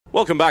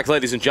Welcome back,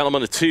 ladies and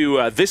gentlemen,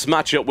 to this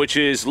matchup, which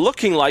is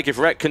looking like, if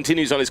Rhett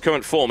continues on his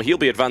current form, he'll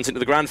be advancing to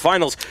the grand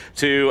finals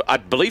to, I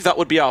believe that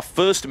would be our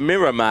first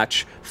mirror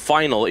match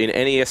final in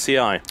any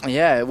SCi.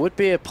 Yeah, it would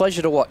be a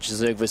pleasure to watch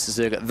Zerg versus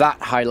Zerg at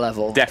that high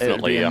level.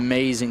 Definitely, it would be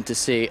amazing to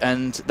see.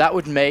 And that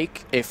would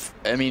make,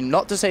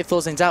 not to say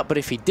ThorZaIN's out, but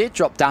if he did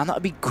drop down, that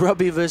would be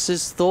Grubby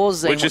versus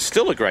ThorZaIN. Which is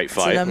still a great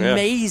fight. It's an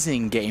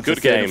amazing game Good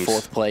for third games. and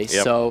fourth place.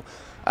 Yep. So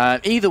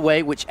either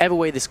way, whichever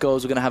way this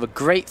goes, we're going to have a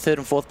great third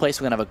and fourth place.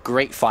 We're going to have a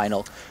great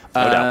final.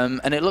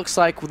 And it looks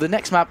like the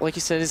next map, like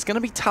you said, is going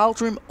to be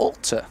TotalBiscuit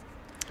Ultra.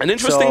 An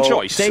interesting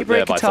choice.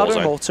 Daybreak and TotalBiscuit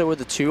ThorZaIN. Ultra were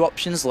the two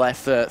options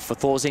left for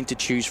ThorZaIN to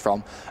choose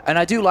from. And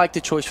I do like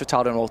the choice for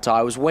TotalBiscuit Ultra.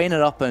 I was weighing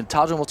it up, and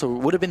TotalBiscuit Ultra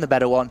would have been the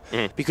better one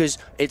because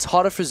it's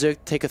harder for Zerg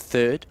to take a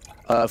third,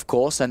 of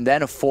course, and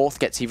then a fourth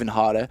gets even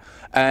harder.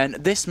 And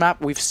this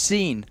map, we've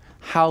seen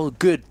how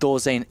good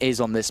ThorZaIN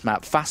is on this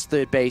map. Fast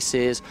third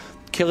bases,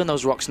 killing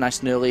those rocks nice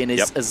and early, and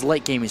his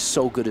late game is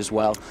so good as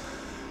well.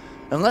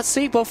 And let's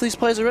see, both of these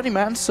players are ready,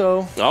 man,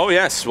 so... Oh,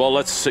 yes. Well,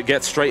 let's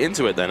get straight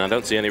into it, then. I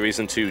don't see any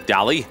reason to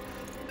dally.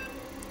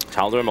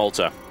 TotalBiscuit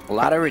Ultra.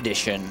 Ladder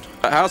Edition.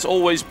 It has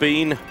always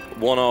been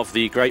one of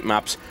the great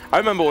maps. I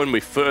remember when we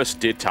first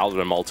did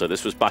TotalBiscuit Ultra.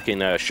 This was back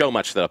in a show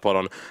match that I put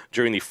on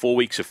during the 4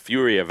 Weeks of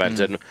Fury event.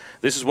 And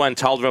this is when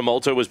TotalBiscuit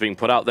Ultra was being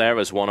put out there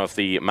as one of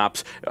the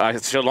maps,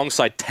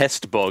 alongside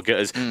Test Bug,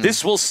 as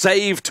this will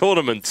save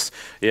tournaments.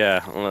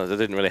 Yeah, well, that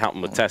didn't really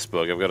happen with Test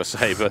Bug, I've got to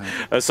say. But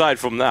aside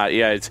from that,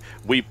 yeah,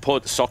 we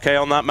put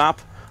SCi4 on that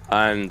map.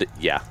 And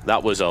yeah,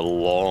 that was a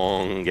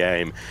long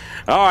game.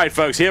 All right,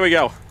 folks, here we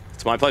go.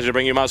 It's my pleasure to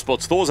bring you Mouse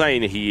Sports.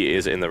 ThorZaIN, he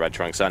is in the red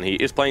trunks, and he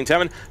is playing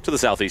Terran to the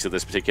southeast of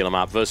this particular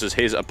map versus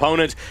his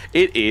opponent.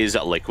 It is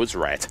Liquid's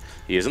Red.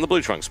 He is in the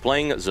blue trunks,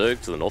 playing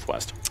Zerg to the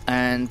northwest.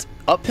 And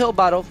uphill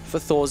battle for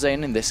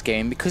ThorZaIN in this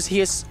game because he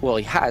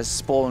has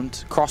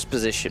spawned cross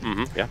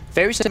position. Yeah.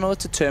 Very similar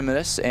to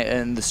Terminus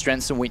in the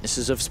strengths and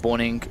weaknesses of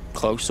spawning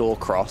close or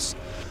cross,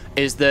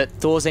 is that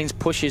ThorZaIN's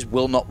pushes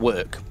will not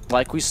work.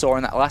 Like we saw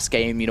in that last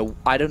game,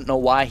 I don't know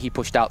why he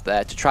pushed out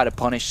there to try to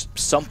punish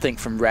something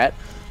from Rhett,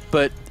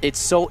 but it's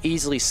so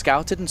easily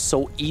scouted and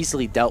so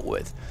easily dealt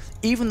with.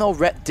 Even though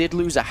Rhett did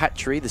lose a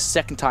hatchery the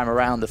second time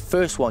around, the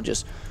first one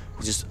just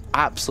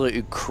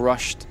absolutely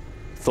crushed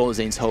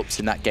ThorZaIN's hopes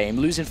in that game.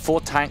 Losing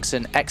 4 tanks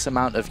and X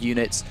amount of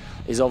units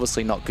is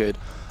obviously not good.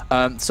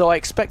 So I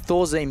expect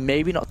ThorZaIN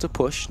maybe not to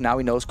push. Now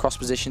he knows cross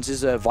positions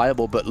is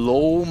viable, but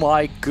oh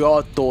my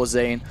god,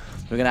 ThorZaIN.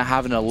 We're going to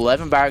have an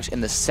 11 barracks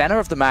in the center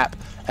of the map,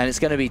 and it's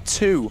going to be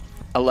 2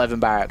 11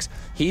 barracks.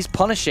 He's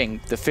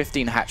punishing the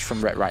 15 hatch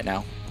from Rhett right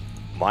now.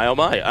 My oh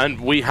my,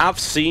 and we have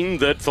seen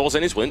that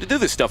ThorZaIN is willing to do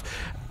this stuff.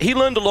 He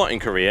learned a lot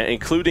in Korea,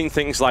 including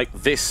things like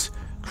this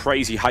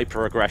crazy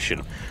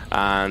hyper-aggression.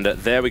 And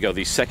there we go,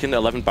 the second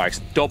 11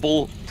 barracks,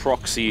 double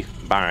proxy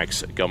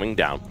barracks going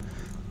down.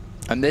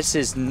 And this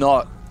is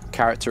not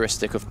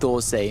characteristic of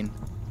ThorZaIN.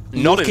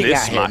 Not in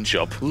this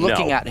matchup,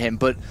 Looking at him,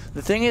 but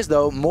the thing is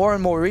though, more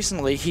and more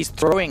recently, he's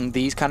throwing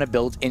these kind of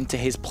builds into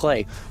his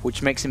play,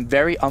 which makes him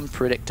very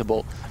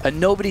unpredictable.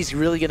 And nobody's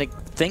really going to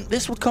think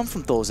this would come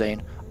from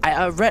ThorZaIN.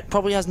 Rhett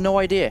probably has no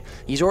idea.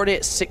 He's already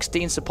at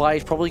 16 supply.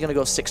 He's probably going to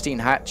go 16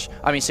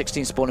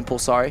 spawning pool,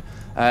 sorry.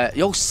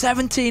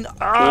 17!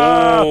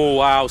 Oh,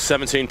 wow,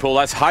 17 pool.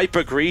 That's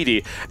hyper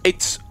greedy.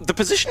 The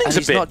positioning's a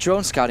bit... he's not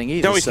drone scouting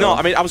either. No, he's not.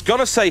 I mean, I was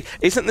going to say,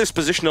 isn't this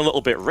position a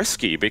little bit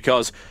risky?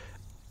 Because,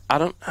 I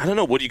don't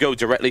know, would you go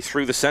directly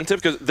through the center?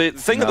 Because the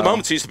thing at the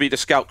moment seems to be to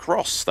scout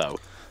cross, though.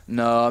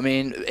 No, I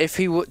mean, if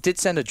he did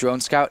send a drone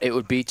scout, it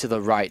would be to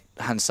the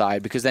right-hand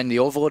side, because then the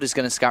Overlord is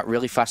going to scout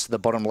really fast to the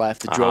bottom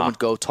left, the drone would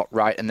go top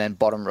right and then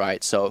bottom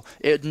right, so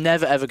it would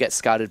never ever get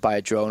scouted by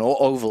a drone, or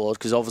Overlord,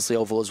 because obviously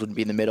Overlords wouldn't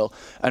be in the middle.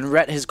 And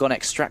Rhett has gone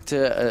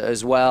Extractor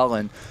as well,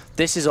 and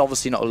this is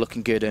obviously not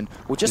looking good, and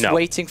we're just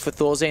waiting for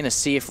ThorZaIN to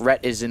see if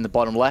Rhett is in the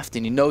bottom left,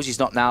 and he knows he's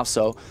not now,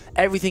 so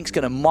everything's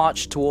going to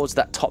march towards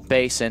that top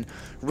base, and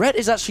Rhett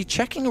is actually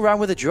checking around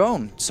with a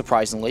drone,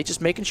 surprisingly,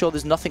 just making sure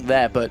there's nothing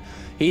there, but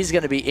he's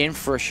going to be in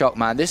for a shock,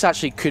 man. This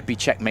actually could be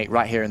checkmate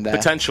right here and there.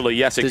 Potentially,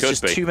 yes, it could be.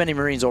 There's just too many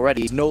Marines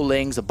already. No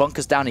lings, the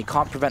bunker's down, he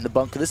can't prevent the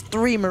bunker. There's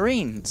 3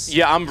 Marines.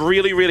 Yeah, I'm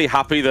really, really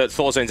happy that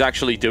ThorZaIN's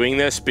actually doing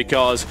this,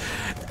 because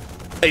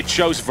it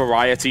shows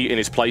variety in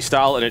his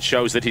playstyle, and it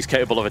shows that he's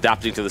capable of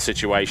adapting to the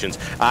situations.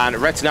 And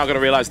Rhett's now going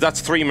to realize that's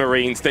 3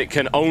 Marines that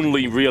can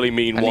only really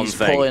mean one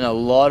thing. He's pulling a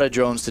lot of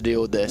drones to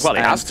deal with this. Well,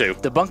 he has to.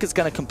 The bunker's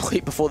going to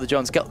complete before the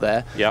drones get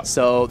there. Yep.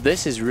 So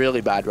this is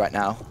really bad right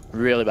now.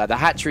 Really bad. The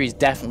hatchery is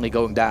definitely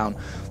going down.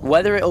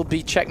 Whether it'll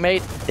be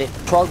checkmate, it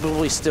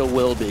probably still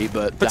will be,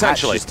 but the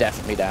hatchery is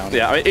definitely down.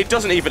 Yeah, I mean, it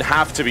doesn't even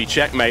have to be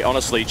checkmate,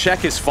 honestly.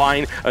 Check is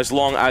fine as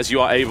long as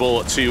you are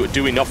able to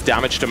do enough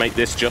damage to make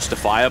this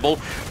justifiable.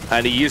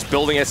 And he is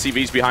building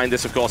SCVs behind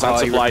this, of course, and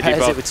supply depot. He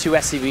repairs it with 2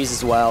 SCVs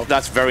as well.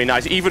 That's very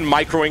nice. Even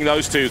microing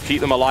those to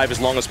keep them alive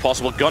as long as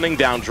possible. Gunning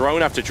down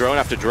drone after drone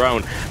after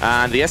drone.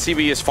 And the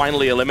SCV is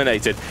finally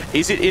eliminated.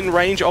 Is it in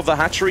range of the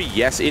hatchery?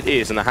 Yes, it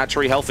is. And the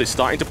hatchery health is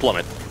starting to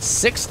plummet.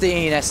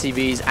 16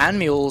 SCVs and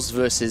mules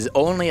versus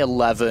only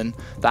 11.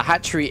 The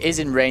hatchery is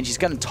in range. He's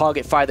going to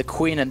target fire the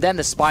queen and then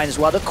the spine as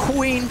well. The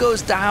queen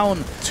goes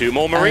down. 2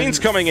 more Marines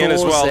coming in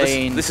as well.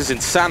 This is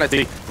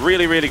insanity.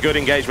 Really, really good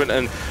engagement.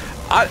 And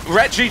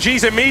Ret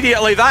GG's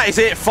immediately. That is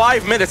it.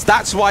 5 minutes.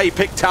 That's why he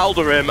picked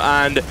Tal'Darim,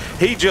 and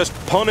he just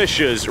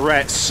punishes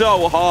Ret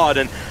so hard.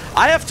 And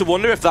I have to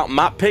wonder if that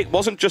map pick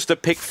wasn't just a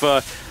pick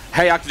for,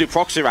 hey, I can do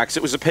proxy racks.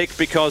 It was a pick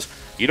because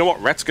you know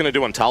what Ret's going to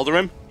do on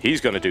Tal'Darim? He's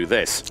going to do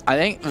this.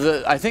 I think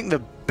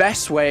the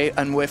best way,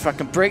 and if I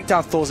can break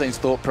down ThorZaIN's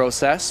thought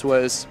process,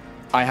 was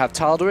I have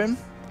Tal'Darim,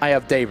 I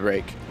have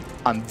Daybreak.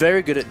 I'm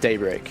very good at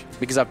Daybreak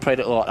because I've played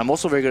it a lot. I'm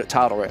also very good at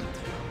Tal'Darim.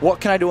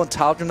 What can I do on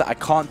Tal'Darim that I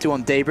can't do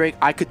on Daybreak?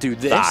 I could do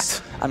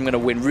this. I'm going to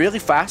win really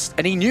fast,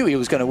 and he knew he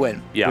was going to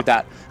win with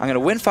that. I'm going to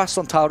win fast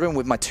on Tal'Darim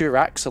with my 2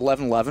 racks,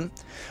 11-11.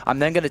 I'm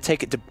then going to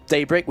take it to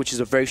Daybreak, which is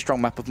a very strong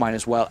map of mine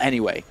as well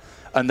anyway.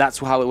 And that's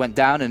how it went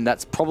down, and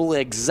that's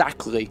probably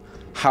exactly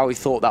how he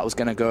thought that was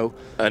going to go.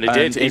 And it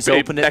did. He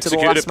opened it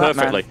executed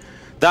perfectly.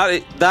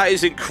 That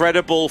is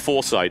incredible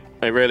foresight.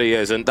 It really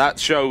is, and that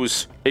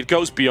shows it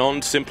goes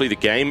beyond simply the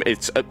game.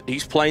 It's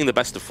he's playing the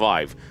best of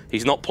 5.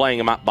 He's not playing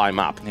a map by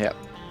map. Yep.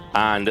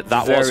 And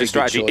that was his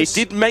strategy. It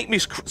did make me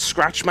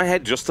scratch my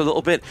head just a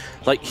little bit.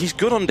 Like, he's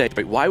good on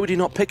Daybreak. Why would he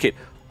not pick it?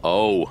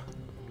 Oh,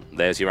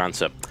 there's your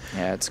answer.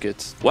 Yeah, it's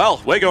good.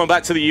 Well, we're going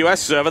back to the US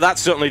server. That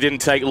certainly didn't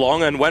take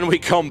long. And when we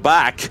come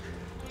back,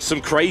 some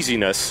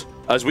craziness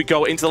as we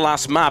go into the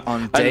last map.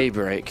 On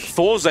Daybreak.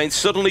 ThorZaIN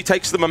suddenly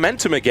takes the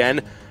momentum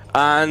again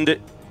and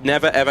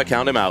never, ever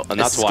count him out. And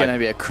that's why. It's going to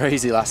be a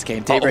crazy last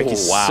game. Daybreak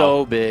is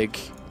so big.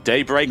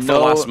 Daybreak for the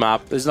last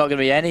map. There's not going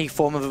to be any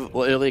form of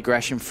early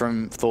aggression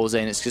from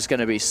ThorZaIN. It's just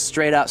going to be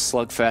straight out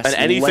slugfest. And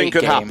anything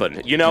could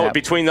happen. You know,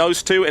 between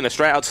those two in a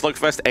straight out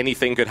slugfest,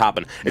 anything could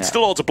happen. It's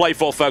still all to play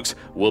for, folks.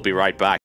 We'll be right back.